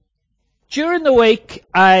During the week,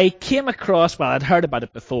 I came across, well, I'd heard about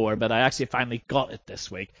it before, but I actually finally got it this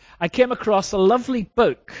week. I came across a lovely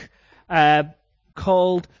book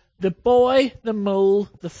called The Boy, the Mole,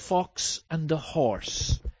 the Fox, and the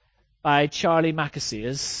Horse by Charlie Mackesy.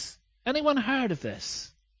 Has anyone heard of this?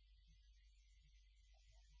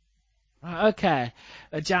 Okay,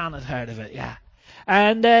 John had heard of it, yeah.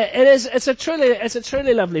 And it's a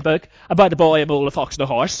truly lovely book about the boy, a mole, a fox, and a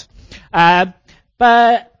horse.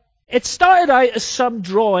 But it started out as some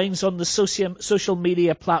drawings on the social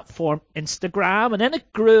media platform Instagram, and then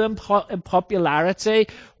it grew in popularity,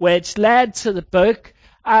 which led to the book.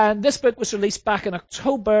 And this book was released back in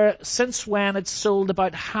October, since when it sold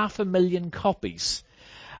about 500,000 copies.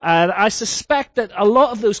 And I suspect that a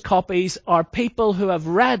lot of those copies are people who have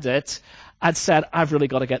read it and said, I've really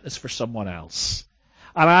got to get this for someone else.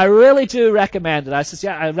 And I really do recommend it. I said,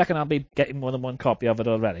 yeah, I reckon I'll be getting more than one copy of it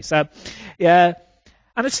already. So, yeah.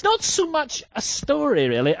 And it's not so much a story,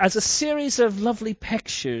 really, as a series of lovely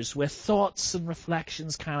pictures with thoughts and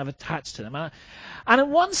reflections kind of attached to them. And in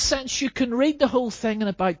one sense, you can read the whole thing in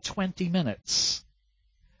about 20 minutes.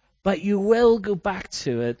 But you will go back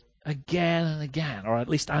to it again and again, or at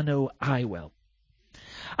least I know I will.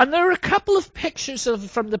 And there are a couple of pictures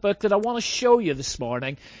from the book that I want to show you this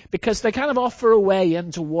morning, because they kind of offer a way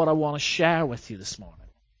into what I want to share with you this morning.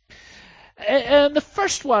 And the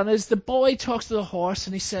first one is the boy talks to the horse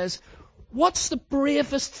and he says, "What's the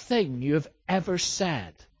bravest thing you have ever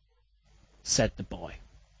said?" said the boy.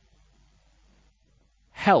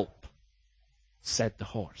 "Help," said the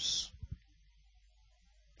horse.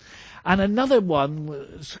 And another one,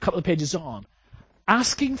 a couple of pages on,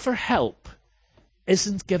 "Asking for help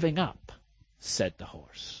isn't giving up," said the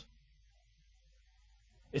horse.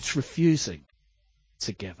 "It's refusing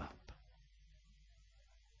to give up."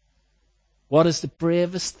 "What is the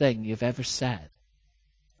bravest thing you've ever said?"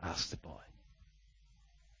 asked the boy.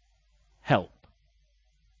 "Help,"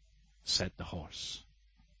 said the horse.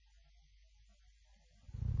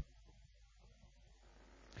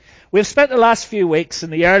 We've spent the last few weeks in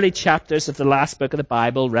the early chapters of the last book of the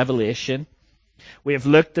Bible, Revelation. We have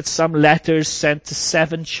looked at some letters sent to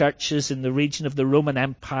 7 churches in the region of the Roman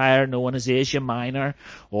Empire known as Asia Minor,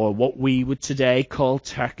 or what we would today call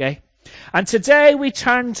Turkey. And today we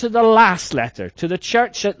turn to the last letter, to the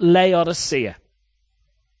church at Laodicea.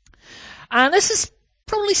 And this is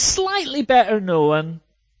probably slightly better known,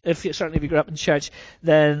 certainly if you grew up in church,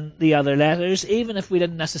 than the other letters, even if we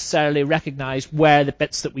didn't necessarily recognize where the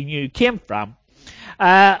bits that we knew came from.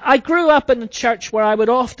 I grew up in a church where I would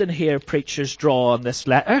often hear preachers draw on this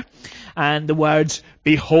letter, and the words,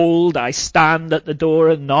 "Behold, I stand at the door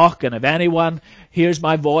and knock, and if anyone hears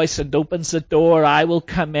my voice and opens the door, I will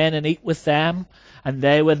come in and eat with them, and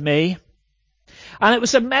they with me." And it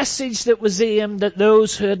was a message that was aimed at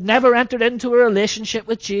those who had never entered into a relationship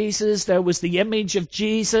with Jesus. There was the image of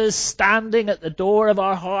Jesus standing at the door of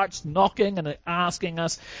our hearts, knocking and asking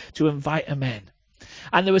us to invite him in.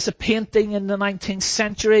 And there was a painting in the 19th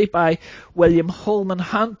century by William Holman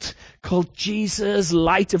Hunt called Jesus,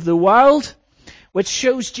 Light of the World, which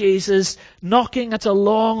shows Jesus knocking at a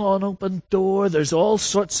long unopened door. There's all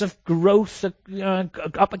sorts of growth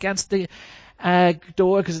up against the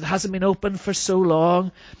door because it hasn't been opened for so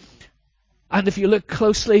long. And if you look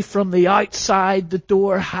closely from the outside, the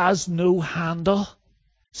door has no handle,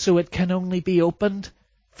 so it can only be opened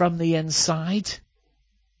from the inside.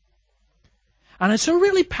 And it's a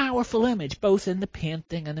really powerful image, both in the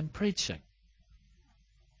painting and in preaching.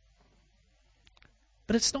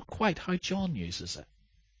 But it's not quite how John uses it.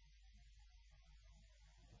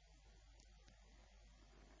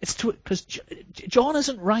 It's because John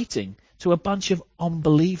isn't writing to a bunch of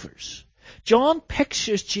unbelievers. John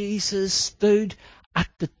pictures Jesus stood at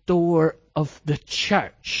the door of the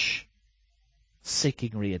church,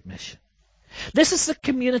 seeking readmission. This is the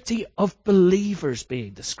community of believers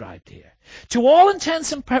being described here. To all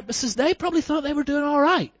intents and purposes, they probably thought they were doing all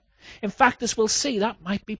right. In fact, as we'll see, that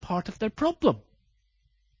might be part of their problem.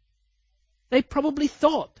 They probably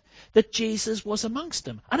thought that Jesus was amongst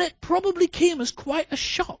them. And it probably came as quite a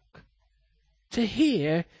shock to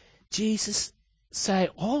hear Jesus say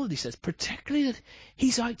all that he says, particularly that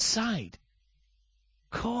he's outside,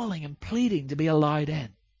 calling and pleading to be allowed in.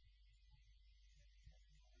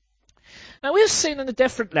 Now, we've seen in the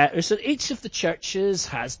different letters that each of the churches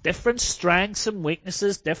has different strengths and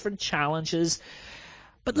weaknesses, different challenges.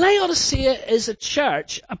 But Laodicea is a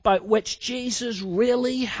church about which Jesus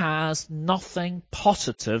really has nothing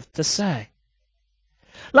positive to say.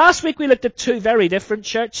 Last week we looked at two very different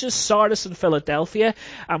churches, Sardis and Philadelphia,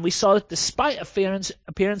 and we saw that despite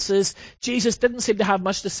appearances, Jesus didn't seem to have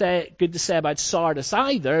much good to say about Sardis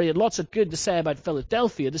either. He had lots of good to say about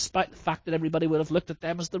Philadelphia, despite the fact that everybody would have looked at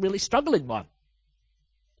them as the really struggling one.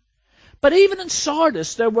 But even in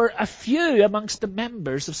Sardis, there were a few amongst the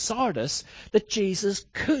members of Sardis that Jesus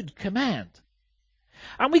could commend.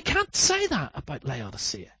 And we can't say that about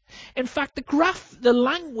Laodicea. In fact, the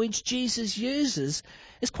language Jesus uses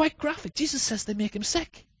is quite graphic. Jesus says they make him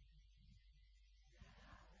sick.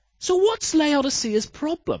 So what's Laodicea's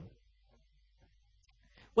problem?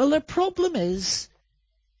 Well, their problem is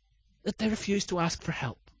that they refuse to ask for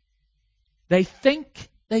help. They think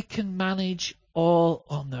they can manage all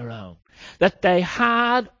on their own. That they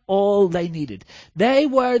had all they needed. They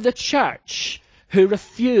were the church who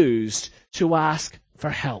refused to ask for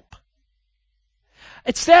help.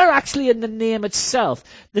 It's there actually in the name itself.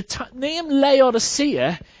 The name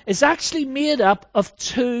Laodicea is actually made up of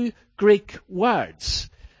two Greek words.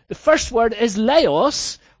 The first word is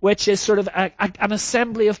laos, which is sort of an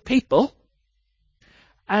assembly of people.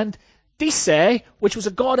 And Dise, which was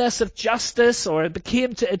a goddess of justice, or it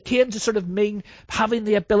came to sort of mean having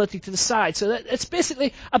the ability to decide. So it's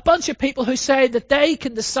basically a bunch of people who say that they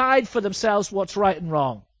can decide for themselves what's right and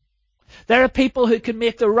wrong. There are people who can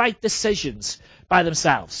make the right decisions by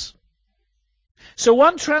themselves. So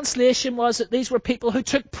one translation was that these were people who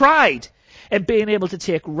took pride in being able to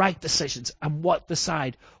take right decisions and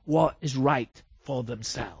decide what is right for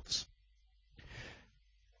themselves.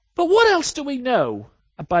 But what else do we know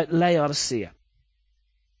about Laodicea?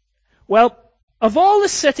 Well, of all the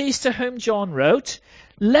cities to whom John wrote,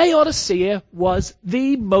 Laodicea was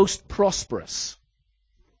the most prosperous.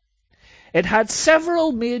 It had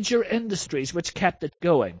several major industries which kept it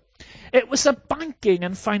going. It was a banking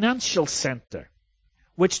and financial center,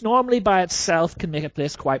 which normally by itself can make a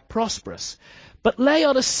place quite prosperous. But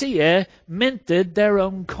Laodicea minted their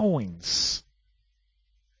own coins.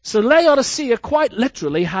 So Laodicea quite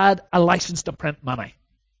literally had a license to print money.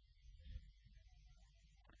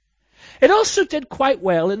 It also did quite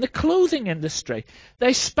well in the clothing industry.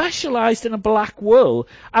 They specialized in a black wool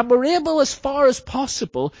and were able, as far as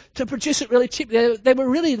possible, to produce it really cheap. They were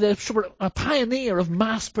really a pioneer of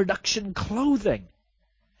mass production clothing.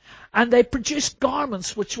 And they produced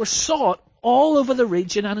garments which were sought all over the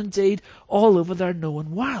region and indeed all over their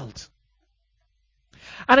known world.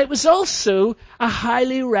 And it was also a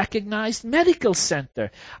highly recognized medical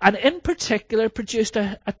center, and in particular produced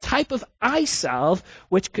a type of eye salve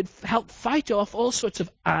which could help fight off all sorts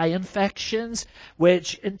of eye infections,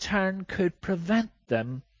 which in turn could prevent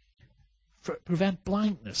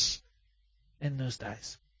blindness in those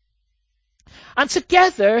days. And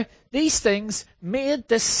together, these things made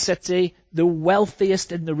this city the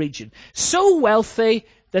wealthiest in the region. So wealthy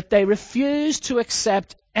that they refused to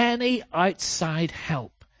accept any outside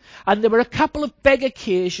help. And there were a couple of big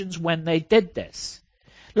occasions when they did this.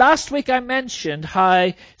 Last week I mentioned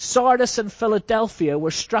how Sardis and Philadelphia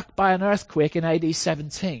were struck by an earthquake in AD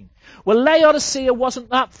 17. Well, Laodicea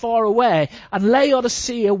wasn't that far away, and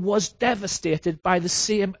Laodicea was devastated by the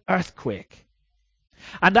same earthquake.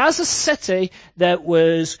 And as a city that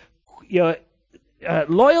was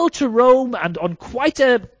loyal to Rome and on quite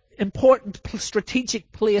an important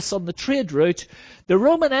strategic place on the trade route, the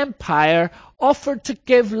Roman Empire offered to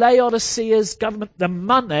give Laodicea's government the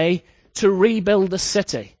money to rebuild the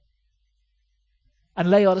city.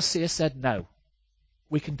 And Laodicea said, no,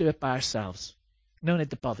 we can do it by ourselves. No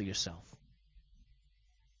need to bother yourself.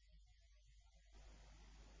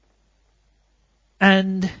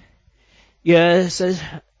 And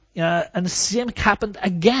and the same happened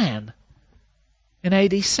again in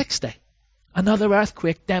AD 60. Another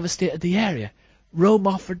earthquake devastated the area. Rome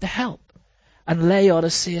offered to help. And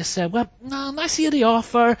Laodicea said, well, no, I see the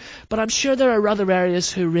offer, but I'm sure there are other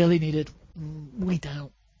areas who really need it. We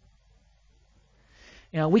don't.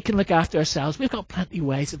 We can look after ourselves. We've got plenty of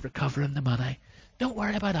ways of recovering the money. Don't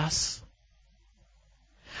worry about us.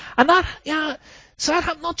 And so that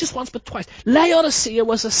happened not just once but twice. Laodicea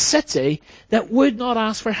was a city that would not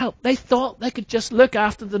ask for help. They thought they could just look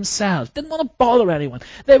after themselves. Didn't want to bother anyone.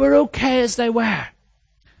 They were okay as they were.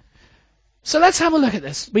 So let's have a look at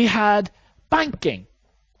this. We had banking,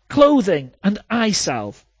 clothing, and eye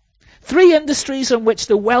salve. 3 industries on which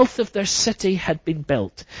the wealth of their city had been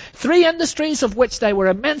built. 3 industries of which they were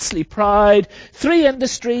immensely proud. 3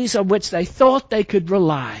 industries on which they thought they could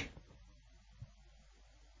rely.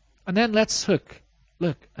 And then let's look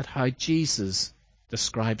at how Jesus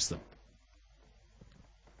describes them.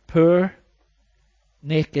 Poor,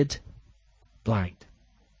 naked, blind.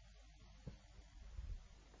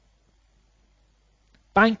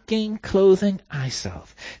 banking, clothing, eye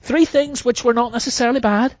salve. 3 things which were not necessarily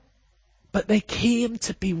bad, but they came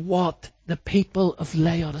to be what the people of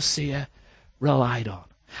Laodicea relied on.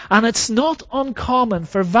 And it's not uncommon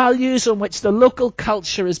for values on which the local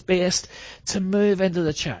culture is based to move into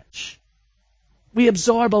the church. We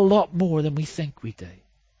absorb a lot more than we think we do.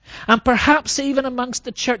 And perhaps even amongst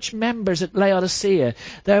the church members at Laodicea,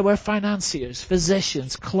 there were financiers,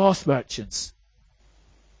 physicians, cloth merchants.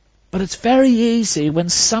 But it's very easy when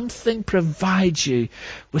something provides you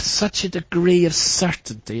with such a degree of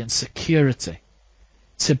certainty and security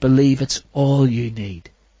to believe it's all you need,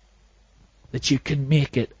 that you can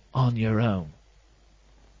make it on your own.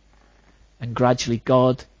 And gradually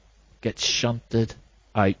God gets shunted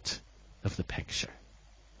out of the picture.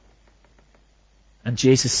 And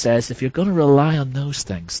Jesus says, if you're going to rely on those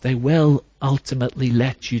things, they will ultimately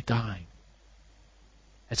let you down.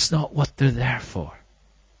 It's not what they're there for.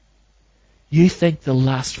 You think they'll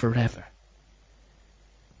last forever,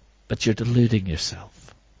 but you're deluding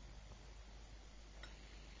yourself.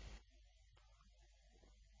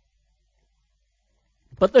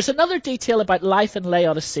 But there's another detail about life in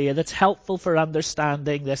Laodicea that's helpful for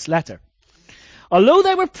understanding this letter. Although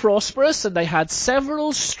they were prosperous and they had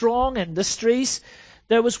several strong industries,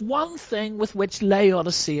 there was one thing with which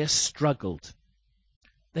Laodicea struggled.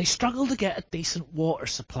 They struggled to get a decent water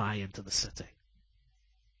supply into the city.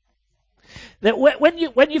 That when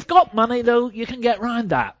you've got money, though, you can get round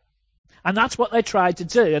that. And that's what they tried to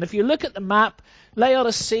do. And if you look at the map,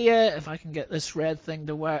 Laodicea, if I can get this red thing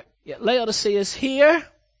to work, yeah, Laodicea is here.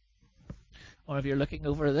 Or if you're looking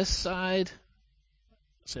over this side,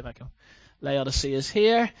 see if I can. Laodicea is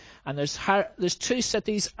here, and there's 2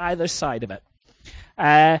 cities either side of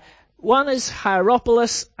it. One is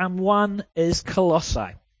Hierapolis, and one is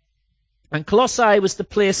Colossae. And Colossae was the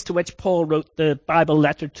place to which Paul wrote the Bible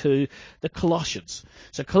letter to the Colossians.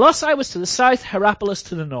 So Colossae was to the south, Hierapolis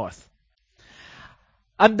to the north.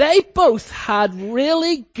 And they both had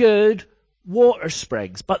really good water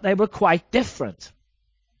springs, but they were quite different.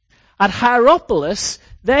 At Hierapolis,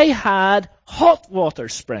 they had hot water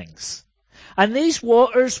springs. And these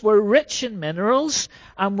waters were rich in minerals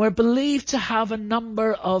and were believed to have a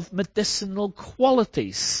number of medicinal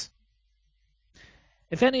qualities.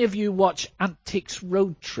 If any of you watch Antiques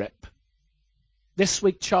Road Trip, this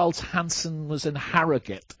week Charles Hanson was in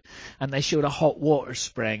Harrogate and they showed a hot water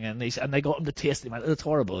spring and they got him to taste it. He went, it's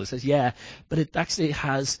horrible. He says, yeah, but it actually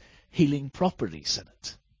has healing properties in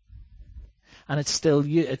it. And it still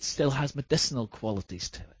has medicinal qualities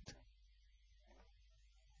to it.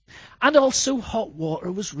 And also hot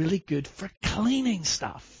water was really good for cleaning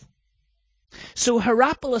stuff. So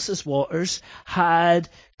Hierapolis' waters had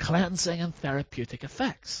cleansing and therapeutic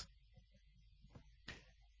effects.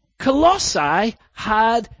 Colossae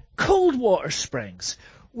had cold water springs,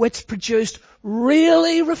 which produced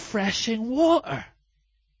really refreshing water.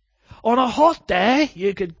 On a hot day,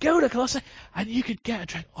 you could go to Colossae and you could get a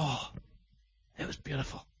drink. Oh, it was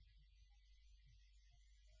beautiful.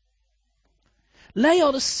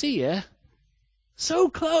 Laodicea, so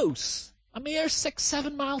close, a mere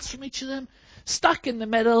 6-7 miles from each of them, stuck in the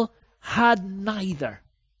middle, had neither.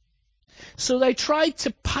 So they tried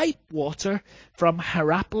to pipe water from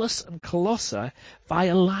Hierapolis and Colossae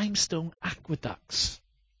via limestone aqueducts.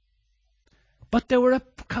 But there were a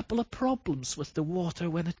couple of problems with the water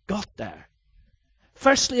when it got there.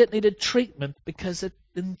 Firstly, it needed treatment because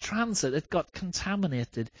in transit it got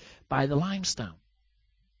contaminated by the limestone.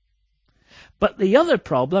 But the other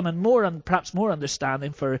problem, and perhaps more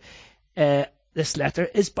understanding for this letter,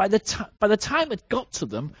 is by the time it got to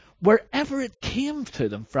them, wherever it came to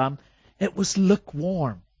them from, it was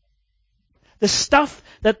lukewarm. The stuff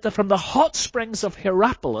from the hot springs of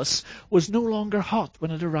Hierapolis was no longer hot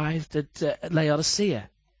when it arrived at Laodicea.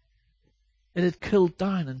 It had cooled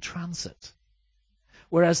down in transit.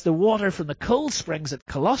 Whereas the water from the cold springs at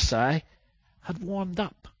Colossae had warmed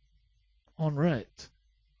up en route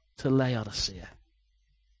to Laodicea.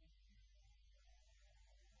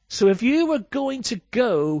 So if you were going to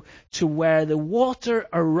go to where the water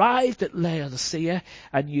arrived at Laodicea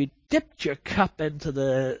and you dipped your cup into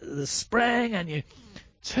the spring and you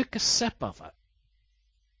took a sip of it,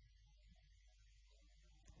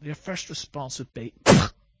 your first response would be,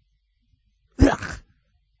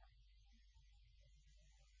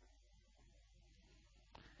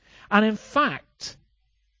 and in fact,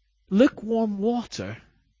 lukewarm water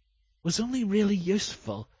was only really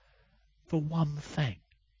useful for one thing.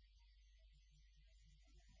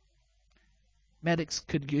 Medics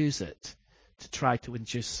could use it to try to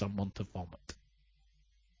induce someone to vomit.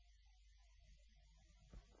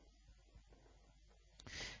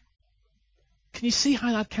 Can you see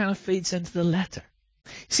how that kind of feeds into the letter?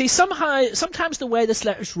 See, sometimes the way this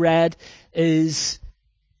letter's read is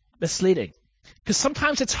misleading. Because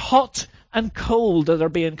sometimes it's hot and cold that are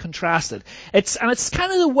being contrasted. It's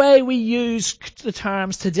kind of the way we use the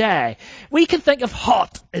terms today. We can think of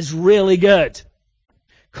hot as really good.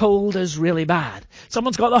 Cold is really bad.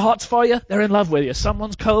 Someone's got the hots for you, they're in love with you.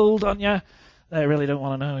 Someone's cold on you, they really don't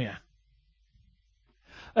want to know you.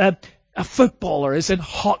 A footballer is in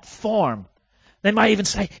hot form. They might even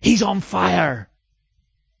say, he's on fire.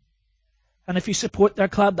 And if you support their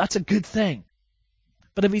club, that's a good thing.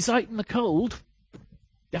 But if he's out in the cold,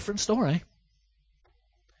 different story.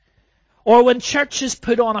 Or when churches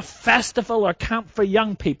put on a festival or camp for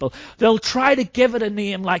young people, they'll try to give it a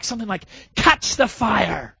name like something like Catch the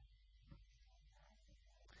Fire.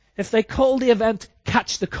 If they called the event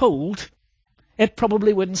Catch the Cold, it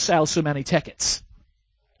probably wouldn't sell so many tickets.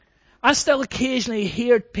 I still occasionally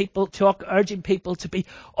hear people talk, urging people to be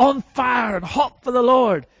on fire and hot for the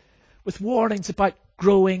Lord, with warnings about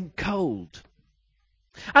growing cold.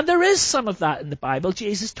 And there is some of that in the Bible.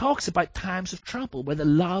 Jesus talks about times of trouble where the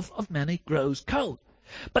love of many grows cold.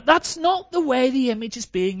 But that's not the way the image is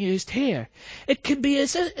being used here. It can be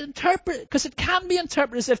interpreted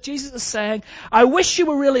as if Jesus is saying, I wish you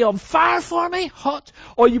were really on fire for me, hot,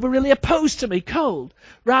 or you were really opposed to me, cold,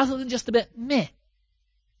 rather than just a bit meh.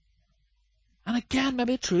 And again,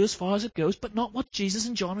 maybe true as far as it goes, but not what Jesus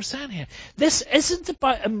and John are saying here. This isn't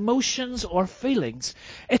about emotions or feelings.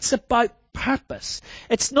 It's about purpose.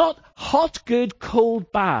 It's not hot, good,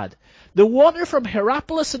 cold, bad. The water from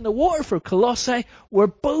Hierapolis and the water from Colossae were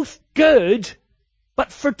both good,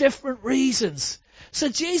 but for different reasons. So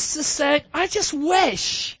Jesus is saying, I just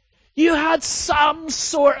wish you had some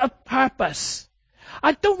sort of purpose.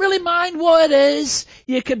 I don't really mind what it is.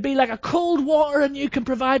 You can be like a cold water and you can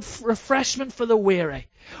provide refreshment for the weary.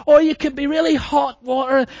 Or you can be really hot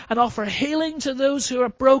water and offer healing to those who are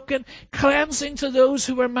broken, cleansing to those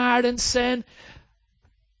who are marred in sin.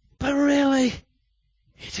 But really,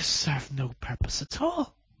 you just serve no purpose at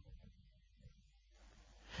all.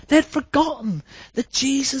 They had forgotten that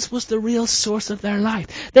Jesus was the real source of their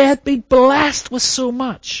life. They had been blessed with so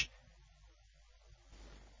much.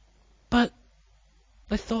 But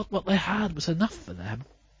they thought what they had was enough for them.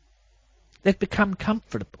 They'd become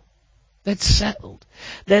comfortable. They'd settled.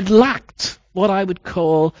 They'd lacked what I would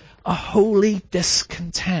call a holy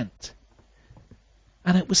discontent.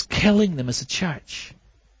 And it was killing them as a church.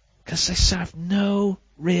 Because they served no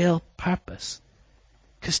real purpose.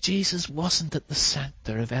 Because Jesus wasn't at the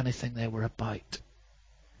center of anything they were about.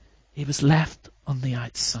 He was left on the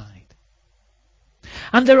outside.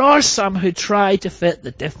 And there are some who try to fit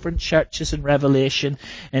the different churches in Revelation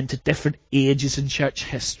into different ages in church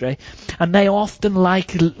history. And they often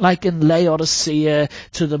liken Laodicea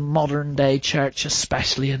to the modern day church,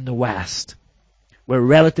 especially in the West. We're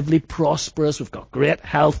relatively prosperous. We've got great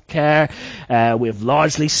health care. We've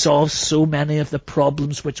largely solved so many of the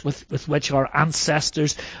problems with which our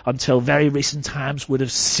ancestors, until very recent times, would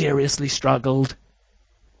have seriously struggled.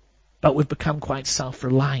 But we've become quite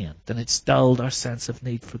self-reliant, and it's dulled our sense of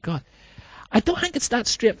need for God. I don't think it's that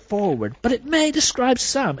straightforward, but it may describe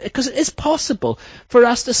some, because it is possible for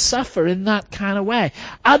us to suffer in that kind of way.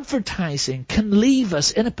 Advertising can leave us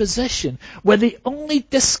in a position where the only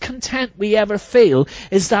discontent we ever feel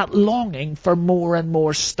is that longing for more and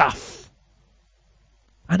more stuff.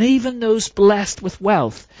 And even those blessed with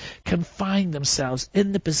wealth can find themselves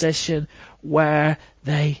in the position where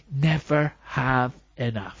they never have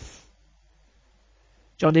enough.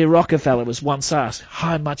 John D. Rockefeller was once asked,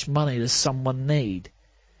 how much money does someone need?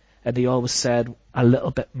 And he always said, a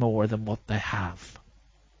little bit more than what they have.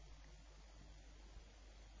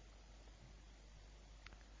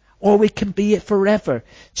 Or we can be forever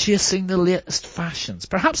chasing the latest fashions.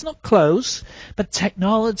 Perhaps not clothes, but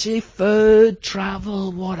technology, food,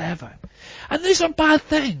 travel, whatever. And these aren't bad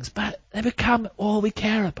things, but they become all we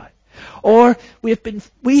care about. Or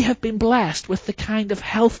we have been blessed with the kind of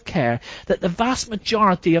health care that the vast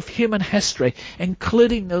majority of human history,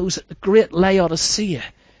 including those at the great Laodicea,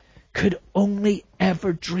 could only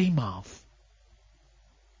ever dream of.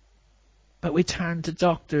 But we turn to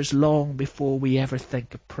doctors long before we ever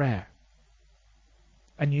think of prayer.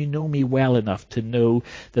 And you know me well enough to know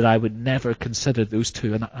that I would never consider those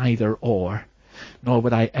two an either or, nor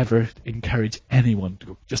would I ever encourage anyone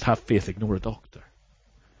to just have faith, ignore a doctor.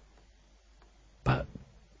 But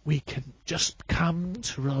we can just come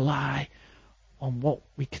to rely on what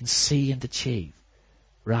we can see and achieve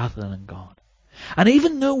rather than God. And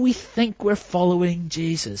even though we think we're following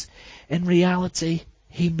Jesus, in reality,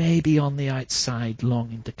 he may be on the outside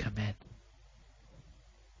longing to come in.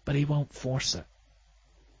 but he won't force it.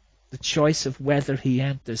 The choice of whether he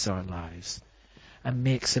enters our lives and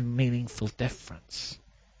makes a meaningful difference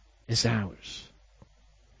is ours.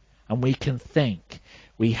 And we can think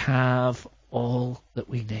we have all that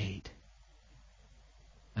we need.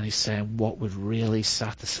 And he's saying what would really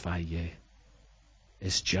satisfy you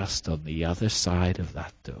is just on the other side of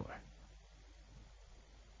that door.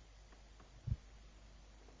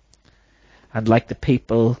 And like the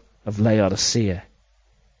people of Laodicea,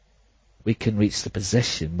 we can reach the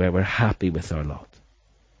position where we're happy with our lot,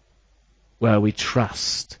 where we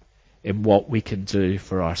trust in what we can do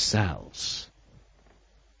for ourselves,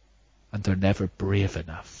 and are never brave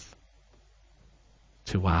enough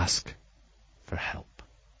to ask for help.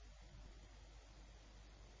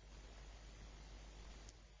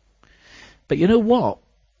 But you know what?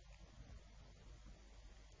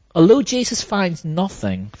 Although Jesus finds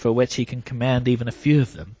nothing for which he can commend even a few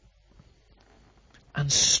of them,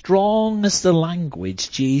 and strong is the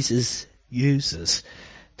language Jesus uses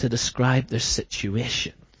to describe their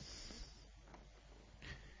situation,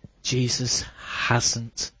 Jesus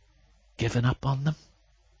hasn't given up on them.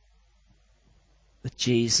 That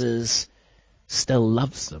Jesus still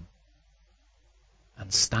loves them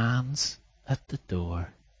and stands at the door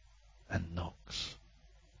and knocks.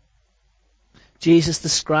 Jesus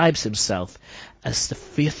describes himself as the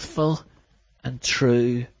faithful and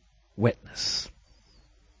true witness.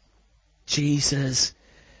 Jesus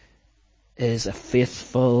is a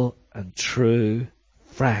faithful and true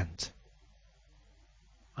friend.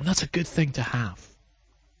 And that's a good thing to have.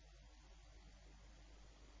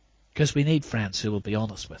 Because we need friends who will be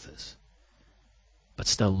honest with us, but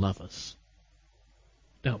still love us.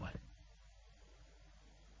 Don't we?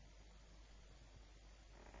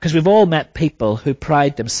 Because we've all met people who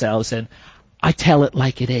pride themselves in, I tell it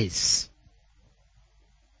like it is.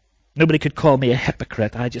 Nobody could call me a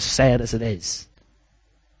hypocrite. I just say it as it is.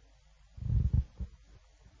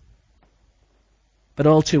 But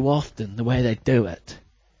all too often, the way they do it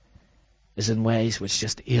is in ways which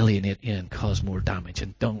just alienate you and cause more damage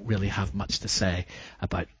and don't really have much to say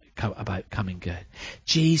about coming good.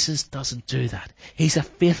 Jesus doesn't do that. He's a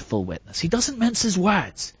faithful witness. He doesn't mince his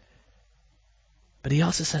words. But he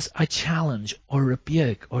also says, I challenge or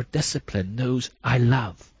rebuke or discipline those I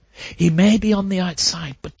love. He may be on the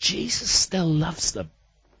outside, but Jesus still loves them.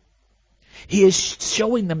 He is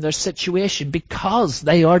showing them their situation because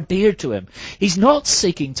they are dear to him. He's not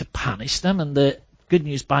seeking to punish them, and the Good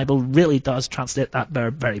News Bible really does translate that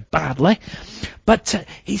very, very badly. But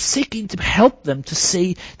he's seeking to help them to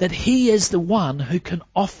see that he is the one who can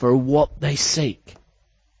offer what they seek.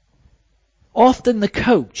 Often the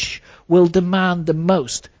coach will demand the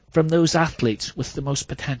most from those athletes with the most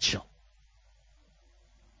potential.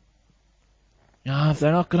 You know, if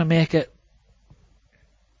they're not going to make it,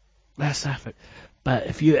 less effort. But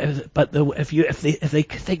if they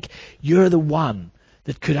think you're the one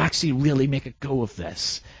that could actually really make a go of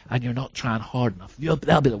this, and you're not trying hard enough, they'll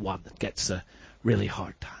be the one that gets a really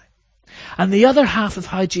hard time. And the other half of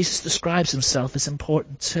how Jesus describes himself is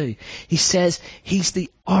important too. He says he's the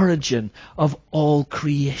origin of all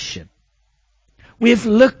creation. We've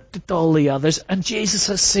looked at all the others, and Jesus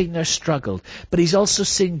has seen their struggle, but he's also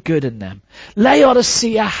seen good in them.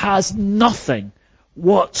 Laodicea has nothing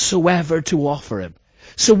whatsoever to offer him.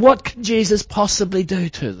 So what can Jesus possibly do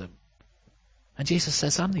to them? And Jesus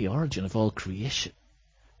says, I'm the origin of all creation.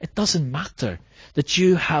 It doesn't matter that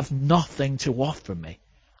you have nothing to offer me.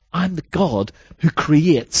 I'm the God who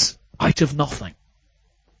creates out of nothing.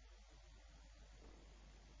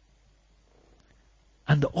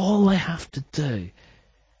 And all they have to do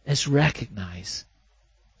is recognize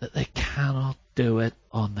that they cannot do it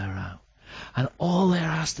on their own. And all they're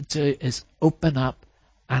asked to do is open up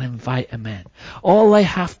and invite him in. All they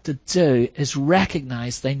have to do is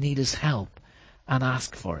recognize they need his help and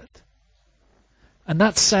ask for it. And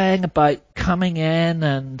that saying about coming in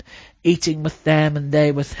and eating with them and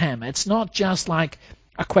they with him, it's not just like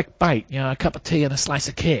a quick bite, a cup of tea and a slice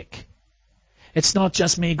of cake. It's not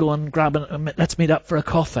just me going, grabbing, let's meet up for a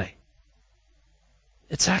coffee.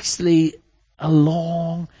 It's actually a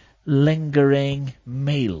long, lingering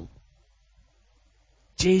meal.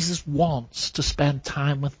 Jesus wants to spend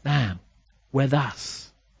time with them, with us,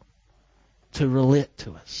 to relate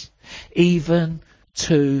to us, even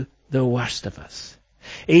to the worst of us.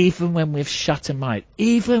 Even when we've shut him out,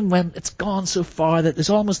 even when it's gone so far that there's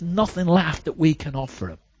almost nothing left that we can offer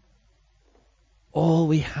him. All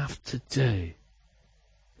we have to do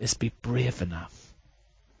is be brave enough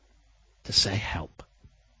to say help.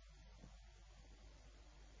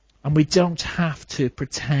 And we don't have to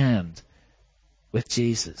pretend with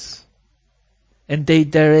Jesus.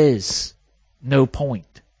 Indeed, there is no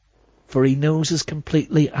point, for he knows us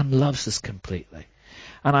completely and loves us completely.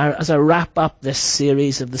 And as I wrap up this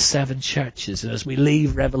series of the 7 churches, and as we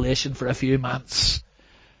leave Revelation for a few months,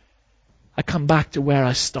 I come back to where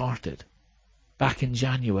I started, back in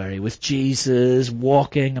January, with Jesus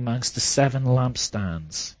walking amongst the 7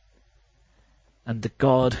 lampstands, and the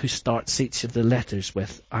God who starts each of the letters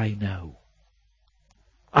with, I know.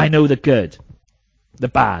 I know the good, the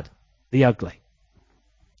bad, the ugly.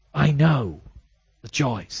 I know the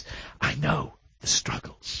joys. I know the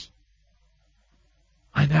struggles.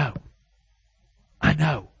 I know. I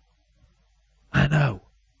know. I know.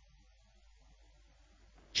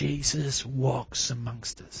 Jesus walks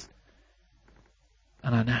amongst us.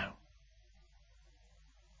 And I know.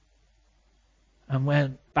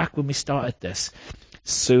 And back when we started this,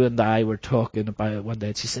 Sue and I were talking about it one day,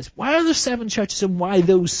 and she says, why are there 7 churches and why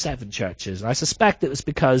those 7 churches? And I suspect it was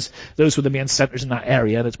because those were the main centres in that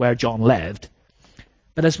area and it's where John lived.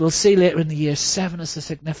 But as we'll see later in the year, 7 is a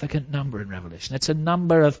significant number in Revelation. It's a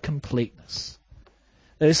number of completeness.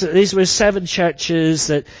 These were 7 churches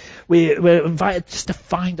that we were invited just to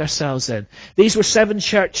find ourselves in. These were 7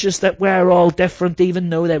 churches that were all different,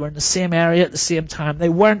 even though they were in the same area at the same time. They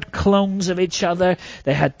weren't clones of each other.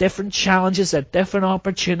 They had different challenges, they had different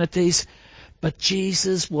opportunities. But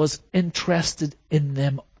Jesus was interested in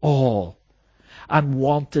them all and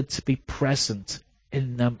wanted to be present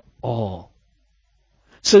in them all.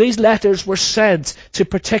 So these letters were sent to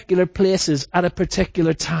particular places at a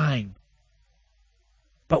particular time.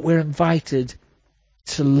 But we're invited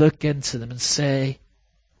to look into them and say,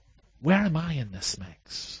 where am I in this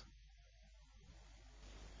mix?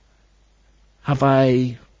 Have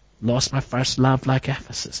I lost my first love like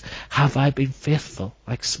Ephesus? Have I been faithful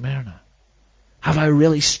like Smyrna? Have I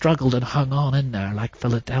really struggled and hung on in there like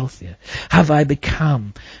Philadelphia? Have I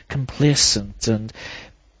become complacent and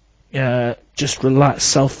just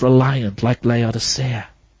self-reliant like Laodicea?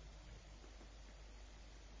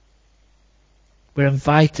 We're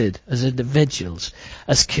invited as individuals,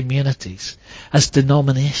 as communities, as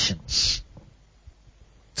denominations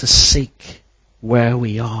to seek where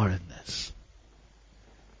we are in this.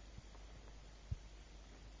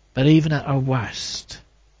 But even at our worst,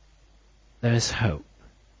 there is hope.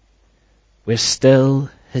 We're still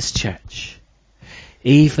His church.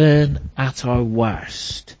 Even at our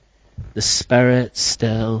worst, the Spirit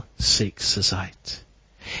still seeks us out.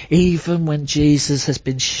 Even when Jesus has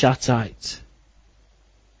been shut out,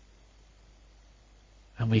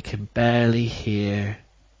 and we can barely hear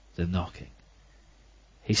the knocking,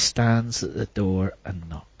 He stands at the door and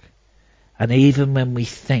knocks. And even when we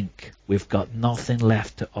think we've got nothing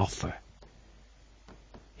left to offer,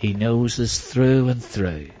 He knows us through and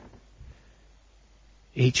through,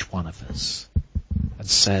 each one of us, and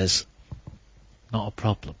says, not a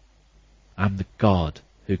problem. I'm the God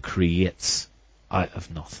who creates out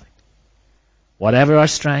of nothing. Whatever our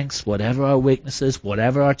strengths, whatever our weaknesses,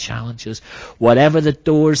 whatever our challenges, whatever the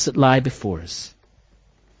doors that lie before us,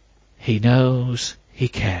 He knows, He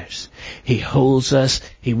cares. He holds us,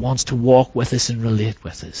 He wants to walk with us and relate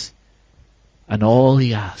with us. And all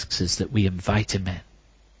He asks is that we invite Him in.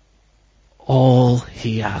 All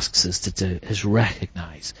He asks us to do is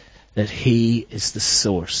recognize that He is the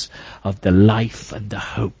source of the life and the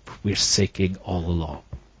hope we're seeking all along.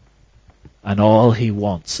 And all He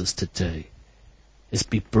wants us to do is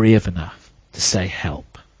be brave enough to say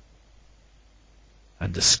help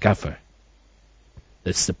and discover that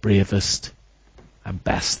it's the bravest and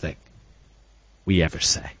best thing we ever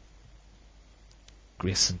say.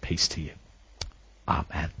 Grace and peace to you.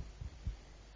 Amen.